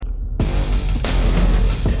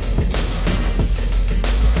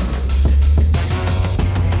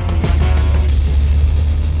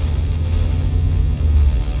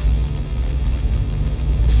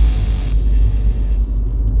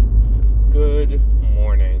Good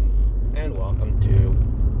morning, and welcome to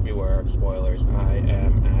Beware of Spoilers. I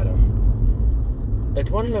am Adam. It's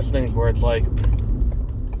one of those things where it's like,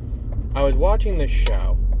 I was watching this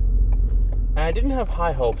show, and I didn't have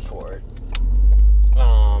high hopes for it.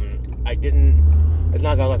 It's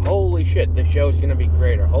not like, holy shit, this show is going to be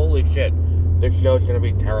great, or holy shit, this show is going to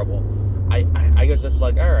be terrible. I guess it's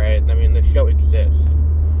like, alright, I mean, this show exists.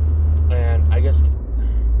 And I guess,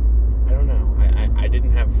 I don't know, I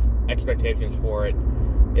didn't have expectations for it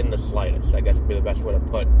in the slightest, I guess would be the best way to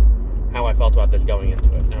put how I felt about this going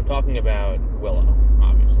into it. And I'm talking about Willow,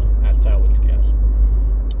 obviously, as the title would suggest.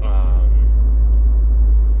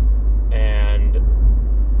 And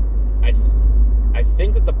I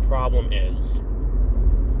think that the problem is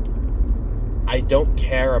I don't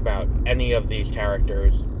care about any of these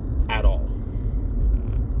characters at all.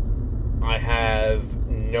 I have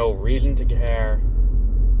no reason to care.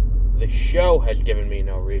 The show has given me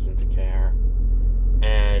no reason to care.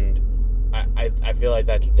 And I feel like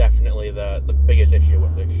that's definitely the biggest issue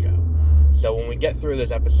with this show. So when we get through this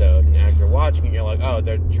episode, and as you're watching it, you're like, oh,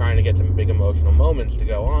 they're trying to get some big emotional moments to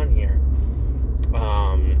go on here.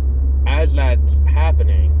 As that's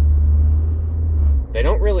happening, they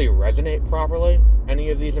don't really resonate properly, any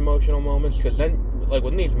of these emotional moments, because then, like,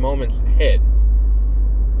 when these moments hit,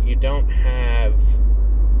 you don't have...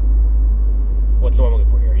 What's the one I'm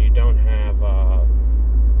looking for here? You don't have,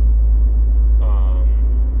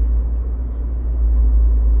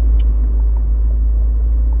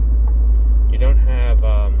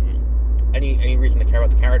 any reason to care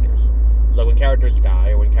about the characters. So when characters die,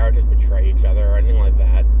 or when characters betray each other, or anything like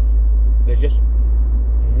that, there's just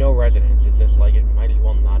no resonance. It's just like, it might as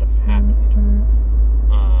well not have happened.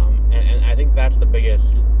 And I think that's the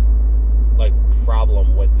biggest, like,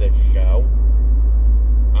 problem with this show.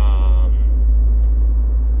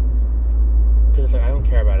 Because it's like, I don't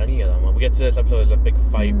care about any of them. When we get to this episode, there's a big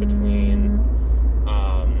fight between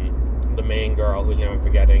the main girl, whose name I'm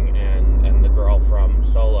forgetting, and the girl from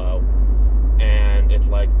Solo. And it's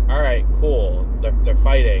like, alright, cool, they're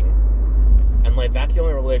fighting. And, like, that's the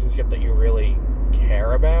only relationship that you really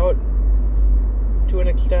care about, to an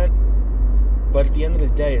extent. But at the end of the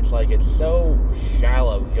day, it's like, it's so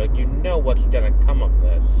shallow. Like, you know what's gonna come of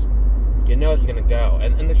this. You know it's gonna go.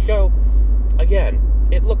 And the show, again,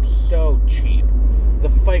 it looks so cheap. The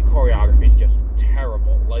fight choreography is just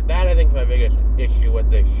terrible. Like, that, I think, is my biggest issue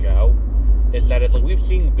with this show, is that it's like, we've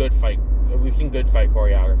seen good fight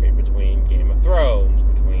choreography between Game of Thrones,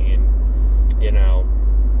 between, you know,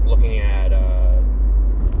 looking at,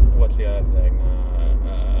 what's the other thing,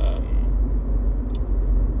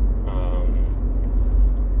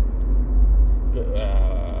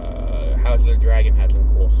 House of the Dragon had some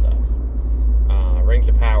cool stuff. Rings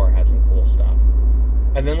of Power had some cool stuff.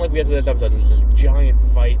 And then, like, we get to this episode, and there's this giant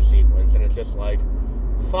fight sequence, and it's just like,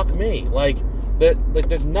 fuck me. Like,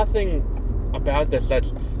 there's nothing about this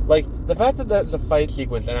that's, like, the fact that the fight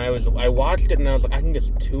sequence, and I watched it, and I was like, I can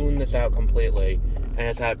just tune this out completely, and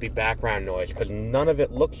just have it be background noise, because none of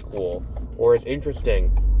it looks cool, or is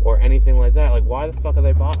interesting, or anything like that. Like, why the fuck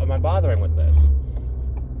am I bothering with this?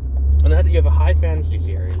 And then you have a high fantasy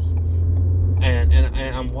series, and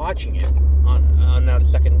I'm watching it on now the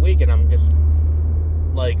second week, and I'm just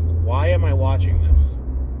like, why am I watching this?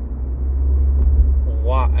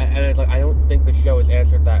 Why? And it's like, I don't think the show has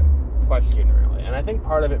answered that question, really. And I think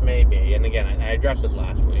part of it may be, and again, I addressed this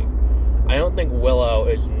last week, I don't think Willow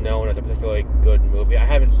is known as a particularly good movie. I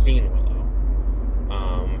haven't seen Willow.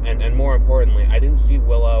 And more importantly, I didn't see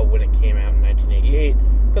Willow when it came out in 1988,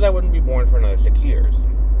 because I wouldn't be born for another 6 years.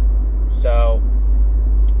 So,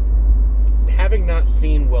 having not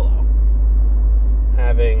seen Willow,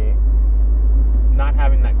 not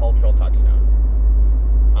having that cultural touchstone,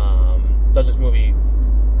 does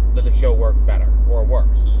the show work better or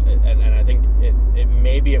worse? And I think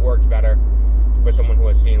maybe it works better for someone who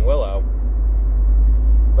has seen Willow,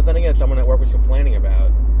 but then again, someone at work was complaining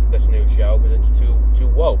about this new show because it's too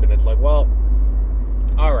woke, and it's like, well,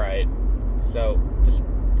 alright, so just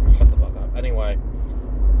shut the fuck up. Anyway,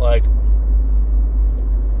 like,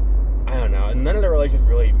 I don't know, and none of the relations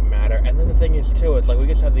really matter. And then the thing is, too, it's like, we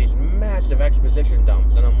just have these massive exposition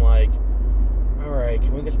dumps, and I'm like, alright,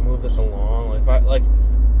 can we just move this along?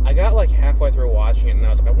 I got, like, halfway through watching it, and I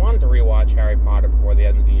was like, I wanted to rewatch Harry Potter before the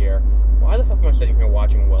end of the year. Why the fuck am I sitting here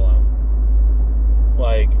watching Willow?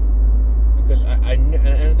 Like, because and the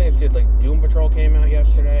thing is, like, Doom Patrol came out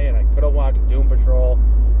yesterday, and I could have watched Doom Patrol,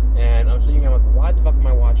 and I'm sitting here, I'm like, why the fuck am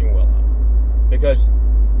I watching Willow? Because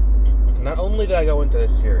not only did I go into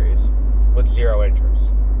this series with zero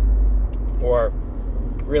interest, or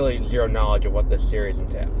really zero knowledge of what this series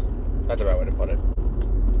entails. That's the right way to put it.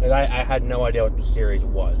 And I had no idea what the series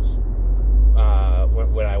was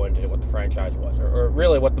when I went to what the franchise was, or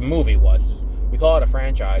really what the movie was. We call it a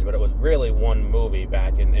franchise, but it was really one movie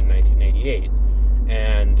back in 1988.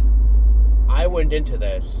 And I went into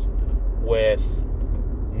this with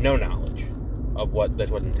no knowledge of what this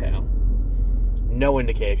would entail. No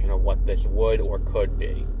indication of what this would or could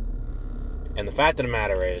be. And the fact of the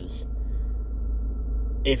matter is,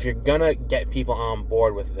 if you're gonna get people on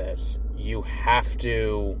board with this, you have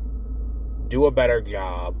to do a better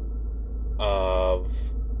job of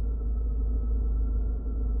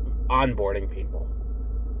onboarding people.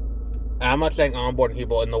 And I'm not saying onboarding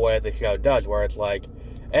people in the way the show does, where it's like,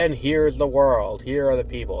 and here's the world, here are the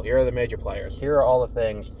people, here are the major players, here are all the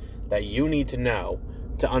things that you need to know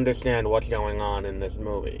to understand what's going on in this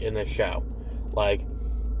movie, in this show. Like,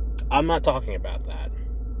 I'm not talking about that.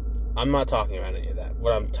 I'm not talking about any of that.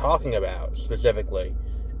 What I'm talking about, specifically,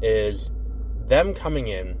 is them coming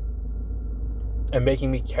in and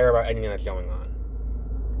making me care about anything that's going on.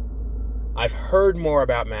 I've heard more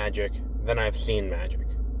about magic than I've seen magic.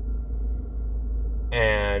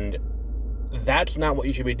 And that's not what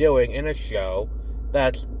you should be doing in a show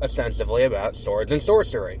that's ostensibly about swords and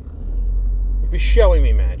sorcery. You should be showing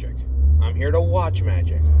me magic. I'm here to watch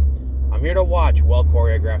magic. I'm here to watch well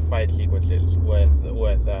choreographed fight sequences with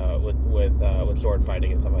sword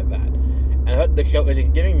fighting and stuff like that. And the show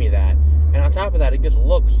isn't giving me that. And on top of that, it just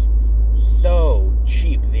looks so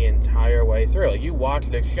cheap the entire way through. You watch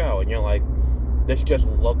this show and you're like, this just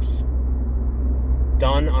looks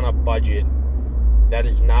done on a budget that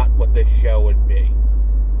is not what this show would be.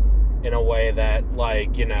 In a way that,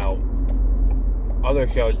 like, you know, other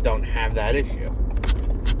shows don't have that issue.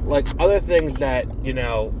 Like, other things that, you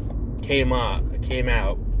know, came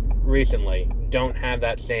out recently don't have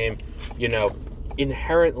that same, you know,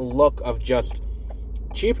 inherent look of just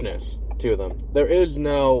cheapness to them. There is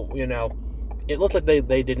no, you know, it looks like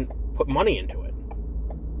they didn't put money into it.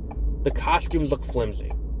 The costumes look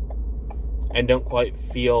flimsy and don't quite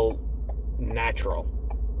feel natural.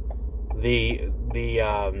 The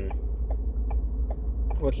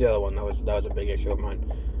what's the other one that was a big issue of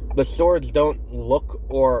mine? The swords don't look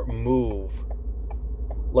or move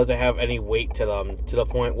like they have any weight to them, to the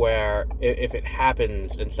point where if it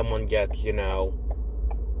happens and someone gets, you know,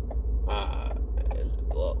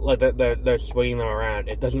 like they're swinging them around,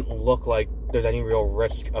 it doesn't look like there's any real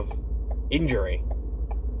risk of injury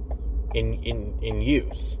in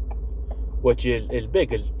use, which is big,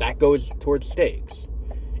 because that goes towards stakes.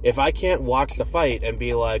 If I can't watch the fight and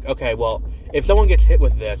be like, okay, well, if someone gets hit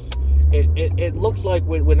with this, it looks like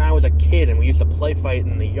when I was a kid and we used to play fight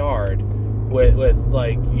in the yard with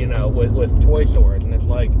like, you know, with toy swords, and it's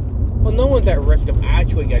like, well, no one's at risk of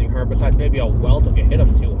actually getting hurt besides maybe a welt if you hit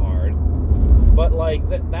them too hard. But, like,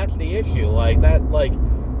 that's the issue. Like, that, like,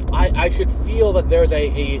 I should feel that there's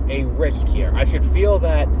a risk here. I should feel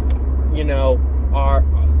that, you know,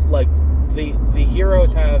 like, the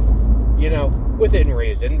heroes have, you know, within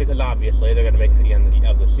reason, because obviously they're going to make it to the end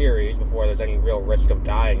of the series before there's any real risk of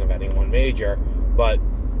dying of anyone major, but,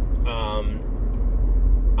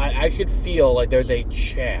 I should feel like there's a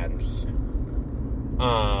chance,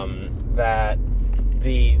 that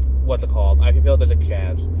what's it called? I feel there's a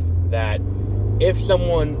chance that if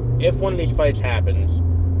one of these fights happens,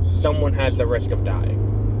 someone has the risk of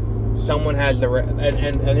dying. Someone has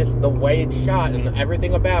and it's the way it's shot and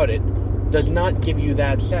everything about it does not give you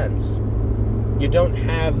that sense. You don't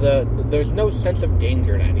have there's no sense of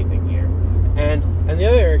danger in anything here. And the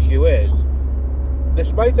other issue is,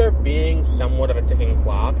 despite there being somewhat of a ticking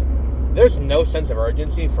clock, there's no sense of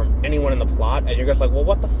urgency from anyone in the plot, and you're just like, well,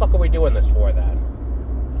 what the fuck are we doing this for then?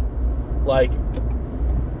 Like,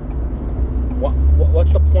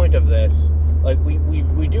 what's the point of this? Like,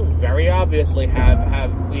 we do very obviously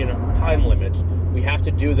have, you know, time limits. We have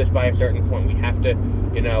to do this by a certain point. We have to,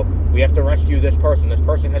 you know, we have to rescue this person. This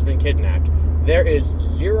person has been kidnapped. There is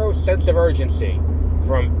zero sense of urgency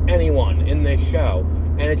from anyone in this show.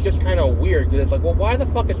 And it's just kind of weird, because it's like, well, why the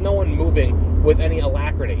fuck is no one moving with any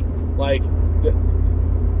alacrity? Like,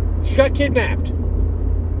 she got kidnapped.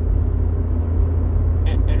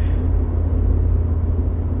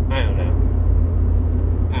 I don't know.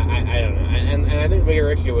 I don't know. And I think the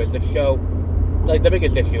bigger issue is the show, like, the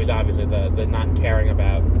biggest issue is obviously the not caring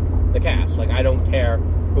about the cast. Like, I don't care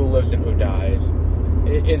who lives and who dies,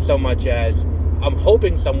 in so much as I'm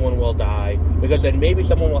hoping someone will die, because then maybe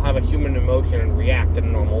someone will have a human emotion and react in a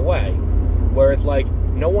normal way. Where it's like,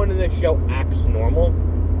 no one in this show acts normal.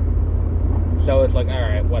 So it's like,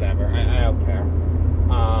 alright, whatever. I don't care.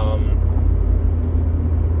 I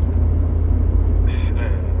don't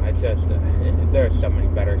know. There's so many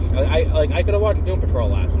better. I could have watched Doom Patrol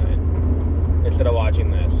last night instead of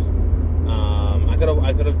watching this.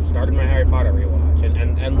 I could have started my Harry Potter rewatch,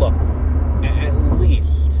 and look, at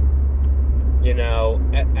least,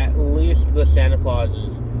 at least the Santa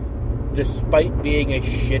Clauses, despite being as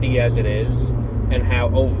shitty as it is, and how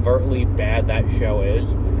overtly bad that show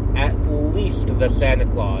is, at least the Santa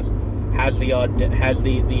Claus has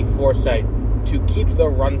the foresight to keep the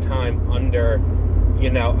runtime under,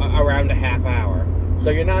 around a half hour.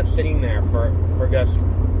 So you're not sitting there for just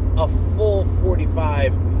a full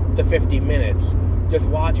 45 to 50 minutes just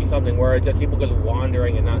watching something where it's just people just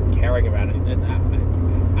wandering and not caring about it. And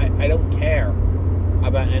I don't care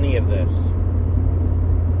about any of this.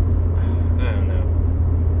 I don't know.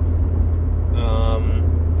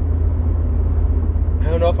 I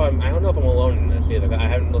don't know if I'm alone in this either. I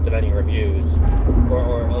haven't looked at any reviews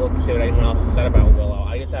or looked to see what anyone else has said about Willow.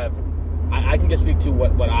 I can just speak to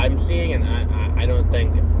what I'm seeing, and I don't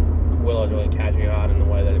think Willow's really catching on in the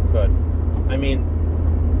way that it could. I mean,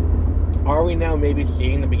 are we now maybe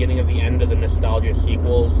seeing the beginning of the end of the nostalgia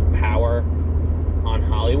sequels power on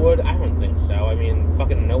Hollywood? I don't think so. I mean,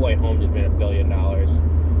 fucking No Way Home just made $1 billion.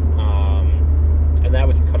 And that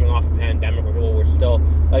was coming off a pandemic where people were still,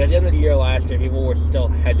 like at the end of the year last year, people were still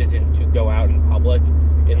hesitant to go out in public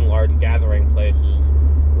in large gathering places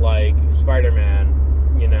like Spider-Man,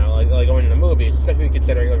 like going to the movies, especially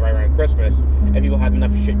considering it was right around Christmas, and people had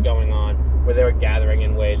enough shit going on where they were gathering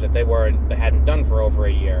in ways that they hadn't done for over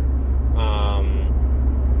a year.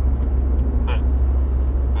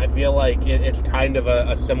 I feel like it's kind of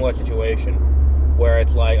a similar situation where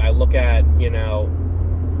it's like I look at, I don't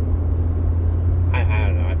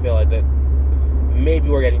know, I feel like that maybe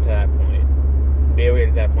we're getting to that point. Maybe we're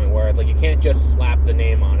getting to that point where it's like you can't just slap the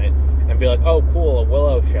name on it and be like, oh, cool, a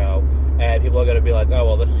Willow show, and people are going to be like, oh,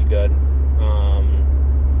 well, this is good.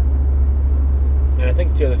 And I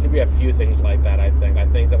think, too, there's going to be a few things like that, I think. I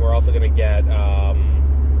think that we're also going to get, I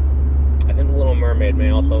think The Little Mermaid may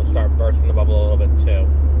also start bursting the bubble a little bit, too.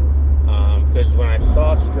 Because when I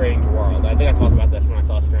saw Strange World, I think I talked about this when I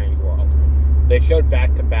saw Strange World, they showed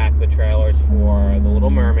back-to-back the trailers for The Little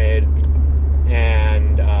Mermaid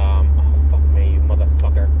and, oh, fuck me, you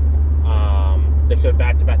motherfucker. They showed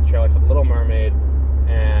back-to-back the trailers for The Little Mermaid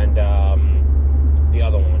and, the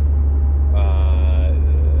other one,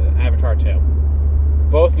 Avatar 2.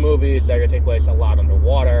 Both movies that are going to take place a lot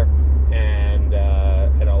underwater and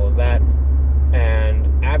all of that. And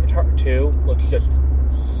Avatar 2 looks just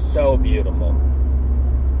so beautiful.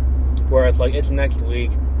 Where it's like, it's next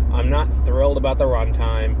week. I'm not thrilled about the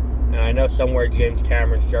runtime, and I know somewhere James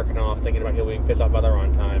Cameron's jerking off thinking about being pissed off about the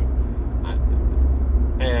runtime.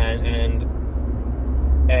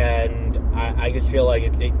 And I just feel like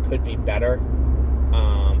it could be better.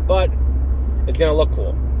 But it's going to look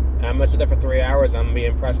cool. And I'm going to sit there for 3 hours, and I'm going to be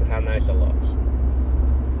impressed with how nice it looks.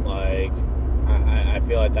 Like, I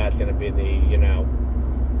feel like that's going to be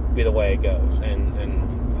be the way it goes, and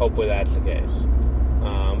hopefully that's the case.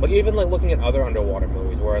 But even like looking at other underwater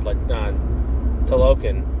movies where it's like,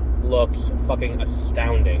 Talokan looks fucking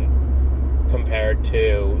astounding compared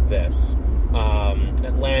to this.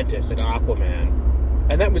 Atlantis and Aquaman,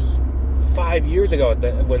 and that was 5 years ago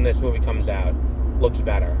when this movie comes out, looks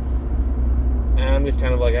better. And I'm just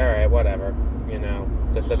kind of like, alright, whatever,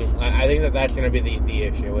 this doesn't, I think that's going to be the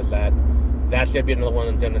issue, is that's going to be another one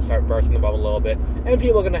that's going to start bursting the bubble a little bit, and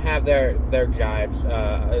people are going to have their jibes,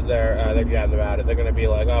 their jabs about it. They're going to be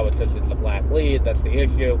like, oh, it's a black lead, that's the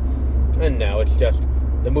issue, and no, it's just,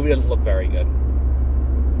 the movie doesn't look very good.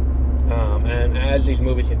 And as these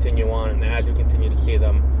movies continue on, and as we continue to see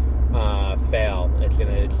them fail, it's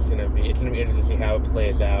gonna be interesting to see how it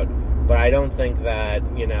plays out. But I don't think that,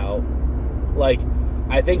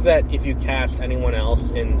 I think that if you cast anyone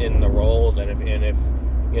else in the roles, and if it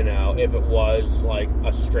was like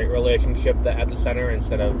a straight relationship at the center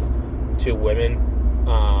instead of two women,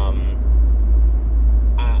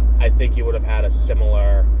 I think you would have had a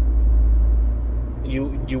similar.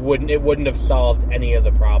 It wouldn't have solved any of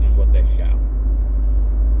the problems with this show.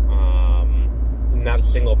 Not a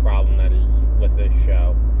single problem that is with this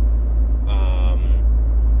show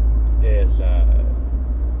is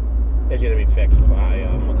going to be fixed by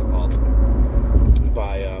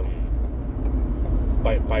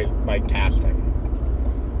by casting,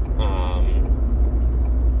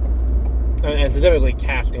 and specifically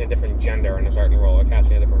casting a different gender in a certain role or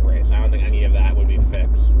casting a different race. I don't think any of that would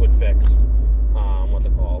fix would fix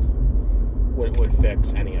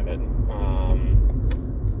any of it.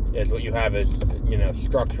 Is what you have is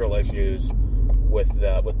structural issues with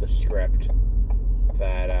the script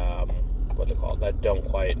that that don't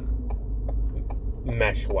quite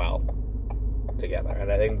mesh well together.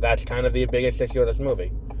 And I think that's kind of the biggest issue with this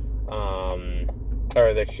movie.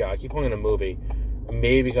 Or this show. I keep calling it a movie.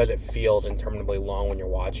 Maybe because it feels interminably long when you're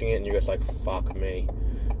watching it, and you're just like, fuck me.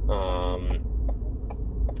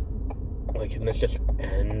 Can this just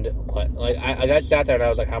end? I got sat there and I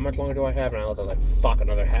was like, how much longer do I have? And I looked at fuck,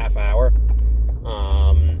 another half hour.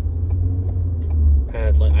 And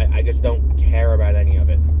it's like, I just don't care about any of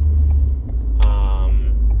it.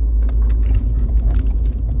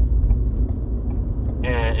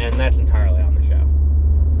 And that's entirely on the show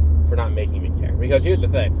for not making me care. Because here's the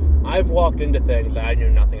thing. I've walked into things that I knew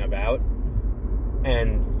nothing about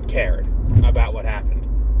and cared about what happened.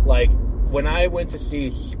 Like, when I went to see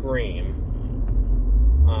Scream,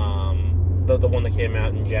 the one that came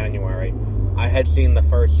out in January, I had seen the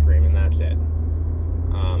first Scream, and that's it.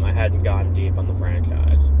 I hadn't gone deep on the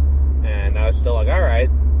franchise. And I was still like, alright,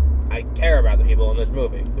 I care about the people in this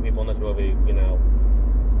movie. The people in this movie,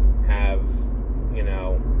 have,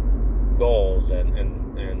 goals and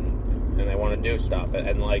they want to do stuff.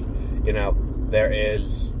 And there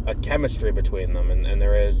is a chemistry between them, and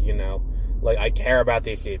there is, I care about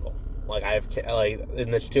these people.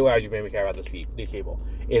 In this 2 hours, you've made me care about these people.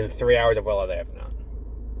 In 3 hours of Willow, they have not.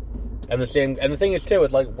 And the thing is, too,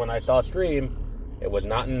 it's like, when I saw Scream, it was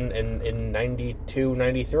not in 92,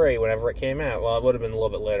 93, whenever it came out. Well, it would have been a little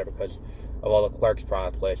bit later because of all the Clerks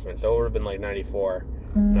product placement. So it would have been 94,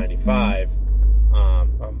 95.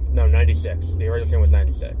 No, 96. The original Scream was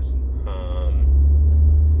 96.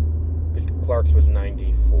 Because Clerks was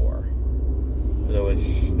 94.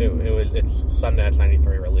 It's Sundance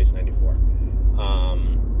 93, released 94.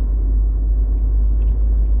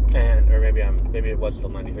 Or maybe it was still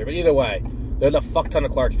 93. But either way, there's a fuck ton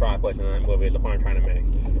of Clerks product placement in that movie, is the point I'm trying to make.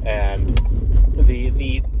 And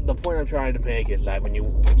the point I'm trying to make is that when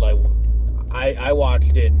you, I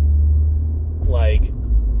watched it,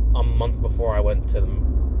 a month before I went to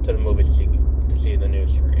the movies to see the new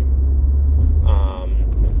Scream.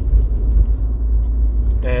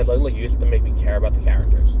 And it's look, you have to make me care about the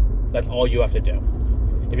characters. That's all you have to do.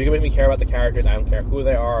 If you can make me care about the characters, I don't care who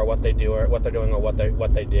they are or what they do or what they're doing or what they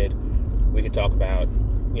did. We can talk about,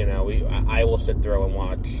 I will sit through and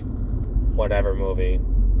watch whatever movie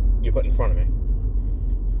you put in front of me.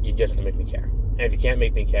 You just have to make me care. And if you can't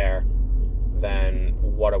make me care, then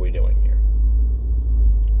what are we doing here?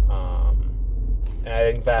 And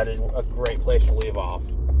I think that is a great place to leave off.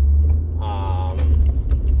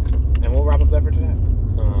 And we'll wrap up there for today.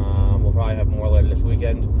 We'll probably have more later this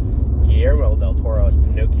weekend. Guillermo del Toro's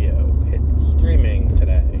Pinocchio hit streaming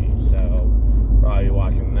today, so probably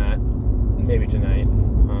watching that maybe tonight,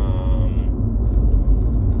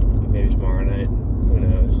 maybe tomorrow night, who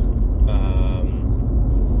knows.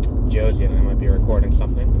 Josie and I might be recording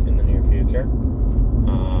something in the near future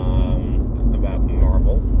about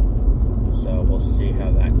Marvel, so we'll see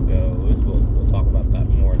how that goes. We'll talk about that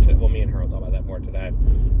more today. Well, me and her will talk about that more today,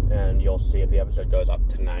 and you'll see if the episode goes up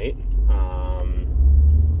tonight.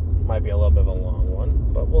 Might be a little bit of a long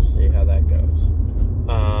one, but we'll see how that goes.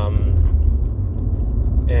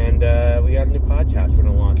 And we got a new podcast we're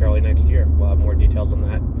going to launch early next year. We'll have more details on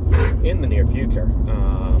that in the near future,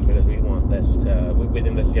 because we want this to, we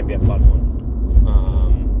think this is going to be a fun one.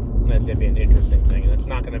 And it's going to be an interesting thing, and it's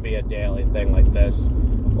not going to be a daily thing like this,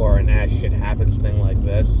 or an as shit happens thing like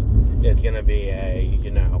this. It's going to be it's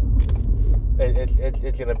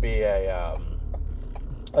going to be a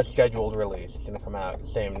scheduled release. It's going to come out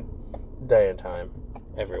same day and time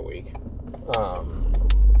every week.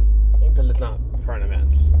 Because it's not current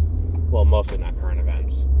events. Well, mostly not current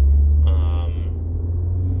events.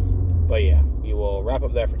 But yeah, we will wrap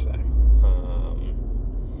up there for today.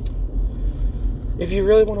 If you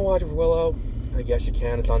really want to watch Willow, I guess you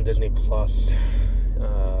can. It's on Disney Plus.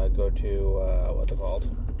 Go to what's it called?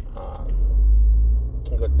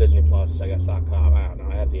 Go to Disney Plus, I guess.com. I don't know.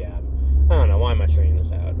 I have the app. I don't know. Why am I stringing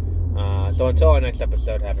this out? So until our next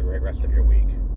episode, have a great rest of your week.